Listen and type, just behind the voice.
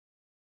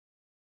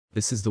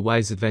This is the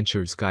wise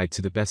adventurer's guide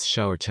to the best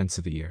shower tents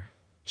of the year.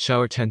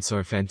 Shower tents are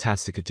a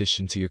fantastic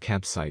addition to your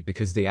campsite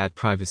because they add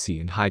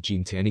privacy and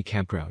hygiene to any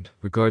campground,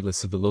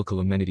 regardless of the local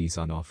amenities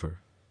on offer.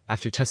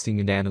 After testing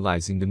and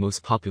analyzing the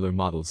most popular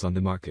models on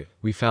the market,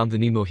 we found the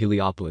Nemo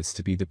Heliopolis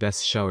to be the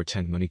best shower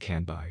tent money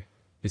can buy.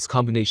 Its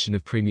combination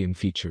of premium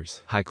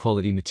features,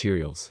 high-quality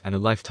materials, and a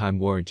lifetime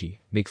warranty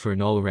make for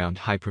an all-around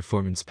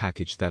high-performance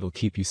package that'll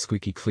keep you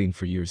squeaky clean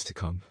for years to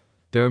come.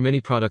 There are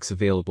many products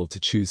available to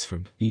choose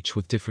from, each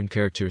with different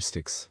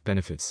characteristics,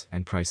 benefits,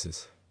 and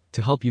prices.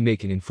 To help you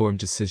make an informed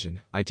decision,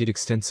 I did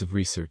extensive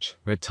research,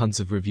 read tons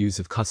of reviews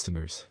of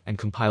customers, and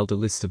compiled a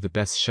list of the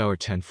best shower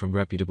tent from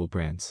reputable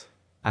brands.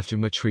 After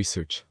much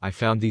research, I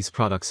found these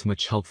products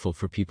much helpful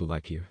for people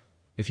like you.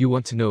 If you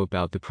want to know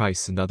about the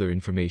price and other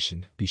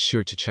information, be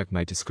sure to check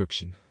my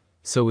description.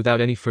 So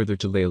without any further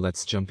delay,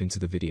 let's jump into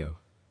the video.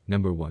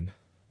 Number 1.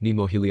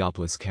 Nemo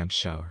Heliopolis Camp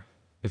Shower.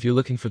 If you're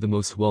looking for the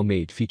most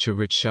well-made,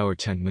 feature-rich shower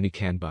tent money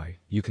can buy,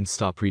 you can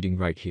stop reading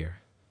right here.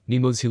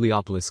 Nemo's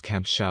Heliopolis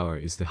Camp Shower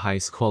is the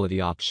highest quality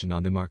option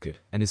on the market,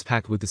 and is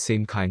packed with the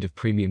same kind of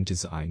premium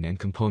design and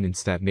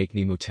components that make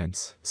Nemo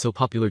tents so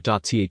popular.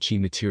 The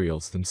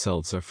materials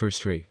themselves are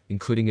first-rate,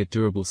 including a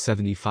durable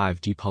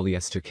 75D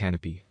polyester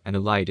canopy, and a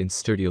light and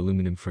sturdy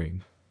aluminum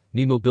frame.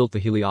 Nemo built the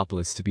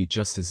Heliopolis to be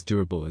just as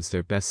durable as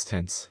their best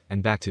tents,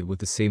 and backed it with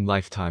the same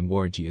lifetime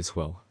warranty as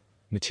well.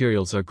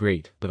 Materials are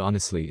great, but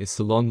honestly it's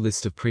the long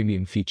list of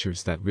premium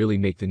features that really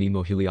make the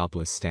Nemo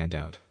Heliopolis stand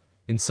out.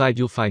 Inside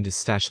you'll find a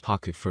stash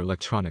pocket for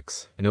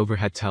electronics, an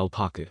overhead towel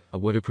pocket, a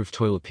waterproof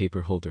toilet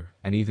paper holder,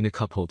 and even a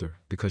cup holder,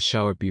 because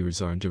shower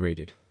beers are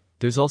underrated.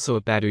 There's also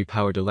a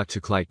battery-powered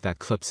electric light that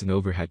clips an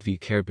overhead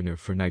V-carabiner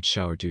for night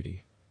shower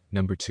duty.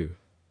 Number 2.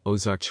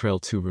 Ozark Trail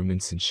 2-Room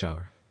Instant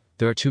Shower.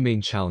 There are two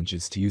main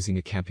challenges to using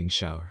a camping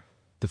shower.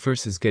 The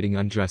first is getting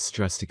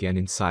dressed again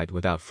inside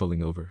without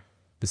falling over.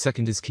 The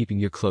second is keeping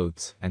your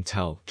clothes and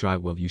towel dry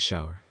while you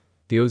shower.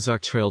 The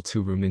Ozark Trail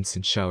 2-Room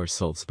Instant Shower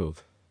solves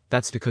both.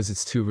 That's because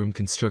its two-room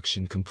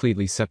construction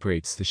completely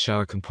separates the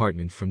shower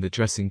compartment from the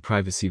dressing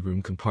privacy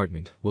room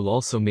compartment, while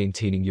also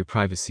maintaining your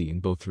privacy in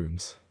both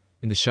rooms.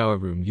 In the shower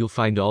room you'll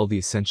find all the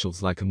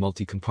essentials like a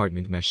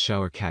multi-compartment mesh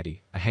shower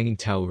caddy, a hanging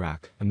towel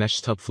rack, a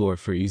mesh tub floor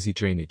for easy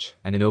drainage,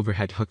 and an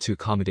overhead hook to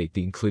accommodate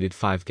the included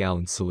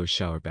 5-gallon solar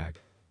shower bag.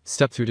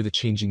 Step through to the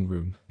changing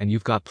room, and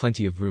you've got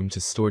plenty of room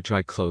to store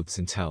dry clothes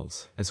and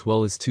towels, as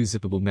well as two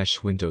zippable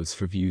mesh windows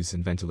for views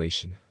and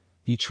ventilation.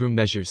 Each room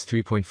measures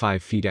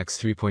 3.5 feet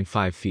x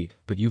 3.5 feet,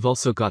 but you've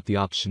also got the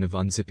option of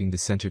unzipping the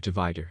center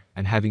divider,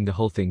 and having the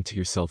whole thing to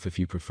yourself if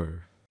you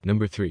prefer.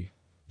 Number 3.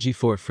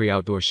 G4 Free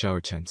Outdoor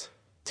Shower Tent.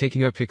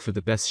 Taking our pick for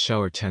the best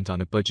shower tent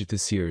on a budget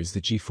this year is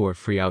the G4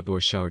 Free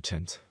Outdoor Shower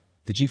Tent.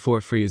 The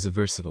G4 Free is a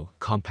versatile,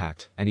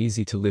 compact, and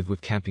easy to live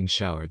with camping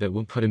shower that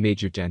won't put a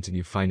major dent in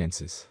your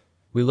finances.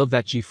 We love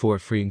that G4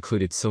 Free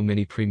included so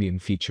many premium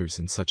features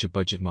in such a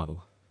budget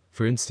model.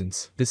 For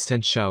instance, this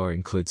tent shower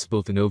includes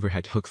both an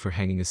overhead hook for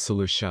hanging a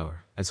solar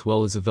shower, as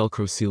well as a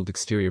Velcro-sealed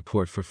exterior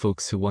port for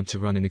folks who want to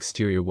run an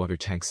exterior water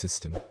tank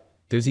system.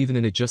 There's even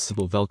an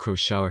adjustable Velcro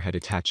shower head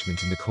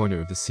attachment in the corner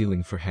of the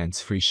ceiling for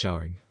hands-free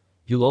showering.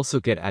 You'll also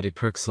get added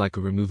perks like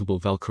a removable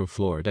Velcro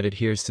floor that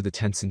adheres to the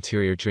tent's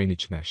interior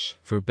drainage mesh,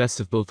 for a best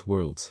of both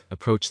worlds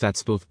approach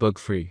that's both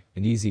bug-free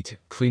and easy to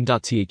clean.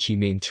 The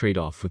main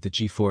trade-off with the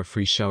G4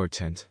 Free shower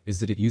tent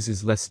is that it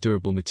uses less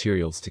durable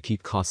materials to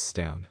keep costs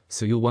down,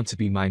 so you'll want to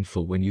be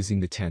mindful when using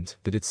the tent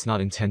that it's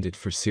not intended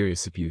for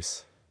serious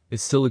abuse.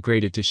 It's still a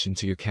great addition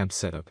to your camp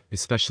setup,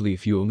 especially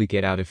if you only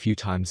get out a few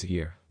times a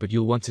year, but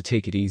you'll want to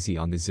take it easy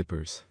on the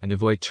zippers and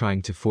avoid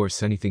trying to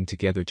force anything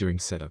together during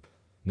setup.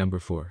 Number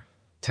 4.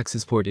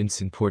 Texsport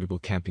Instant Portable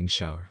Camping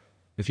Shower.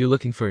 If you're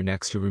looking for an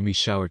extra roomy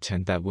shower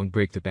tent that won't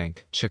break the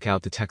bank, check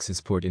out the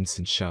Texsport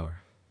Instant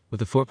Shower.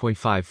 With a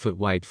 4.5-foot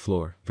wide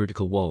floor,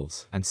 vertical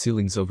walls, and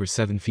ceilings over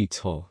 7 feet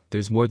tall,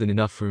 there's more than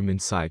enough room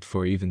inside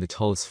for even the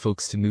tallest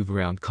folks to move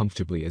around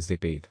comfortably as they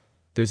bathe.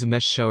 There's a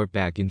mesh shower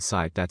bag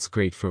inside that's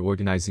great for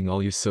organizing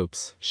all your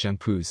soaps,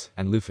 shampoos,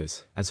 and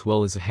loofahs, as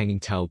well as a hanging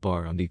towel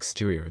bar on the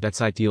exterior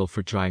that's ideal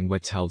for drying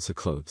wet towels or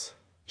clothes.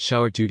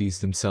 Shower duties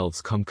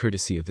themselves come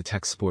courtesy of the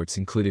Texsport's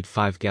included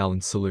 5-gallon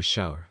solar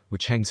shower,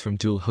 which hangs from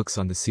dual hooks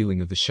on the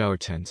ceiling of the shower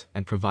tent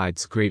and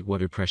provides great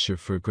water pressure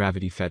for a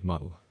gravity-fed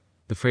model.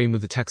 The frame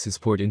of the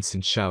Texsport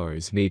Instant Shower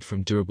is made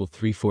from durable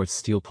 3/4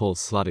 steel poles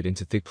slotted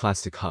into thick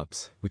plastic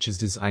hubs, which is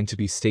designed to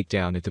be staked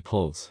down at the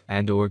poles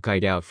and/or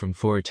guide out from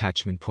 4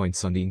 attachment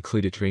points on the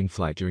included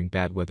rainfly during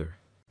bad weather.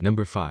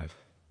 Number 5.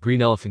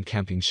 Green Elephant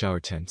Camping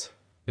Shower Tent.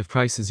 If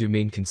price is your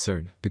main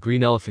concern, the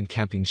Green Elephant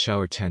Camping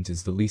Shower Tent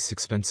is the least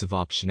expensive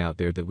option out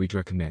there that we'd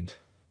recommend.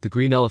 The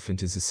Green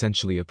Elephant is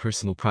essentially a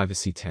personal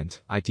privacy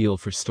tent, ideal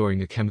for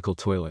storing a chemical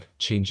toilet,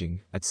 changing,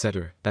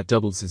 etc., that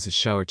doubles as a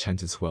shower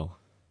tent as well.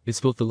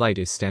 It's both the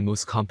lightest and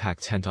most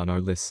compact tent on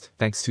our list,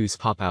 thanks to its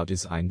pop-out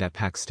design that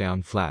packs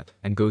down flat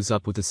and goes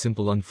up with a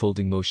simple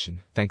unfolding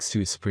motion, thanks to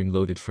a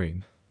spring-loaded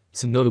frame.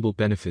 Some notable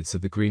benefits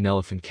of the Green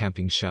Elephant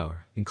camping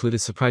shower include a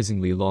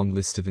surprisingly long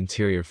list of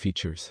interior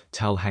features: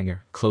 towel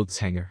hanger, clothes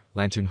hanger,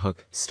 lantern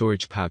hook,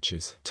 storage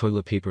pouches,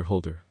 toilet paper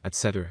holder,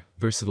 etc.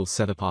 Versatile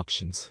setup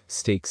options,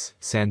 stakes,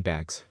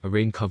 sandbags, a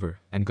rain cover,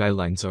 and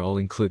guidelines are all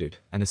included,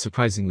 and a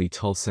surprisingly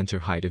tall center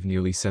height of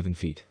nearly 7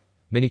 feet.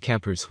 Many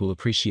campers will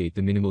appreciate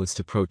the minimalist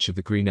approach of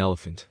the Green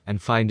Elephant and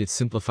find its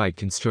simplified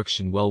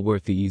construction well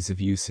worth the ease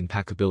of use and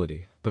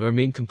packability. But our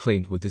main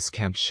complaint with this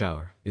camp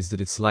shower is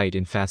that its light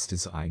and fast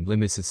design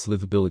limits its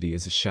livability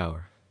as a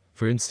shower.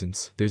 For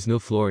instance, there's no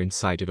floor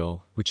inside at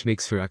all, which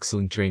makes for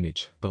excellent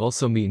drainage, but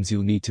also means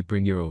you'll need to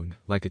bring your own,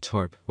 like a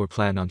tarp, or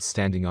plan on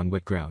standing on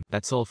wet ground.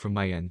 That's all from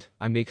my end.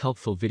 I make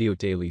helpful video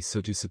daily, so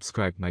do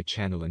subscribe my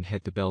channel and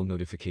hit the bell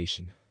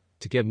notification.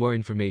 To get more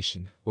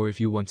information, or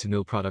if you want to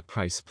know product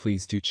price,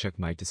 please do check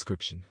my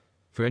description.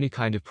 For any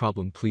kind of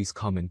problem, please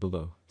comment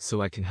below,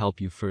 so I can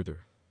help you further.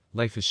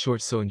 Life is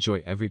short, so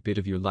enjoy every bit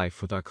of your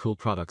life with our cool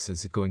products,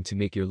 as it's going to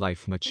make your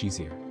life much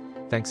easier.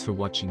 Thanks for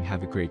watching,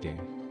 have a great day.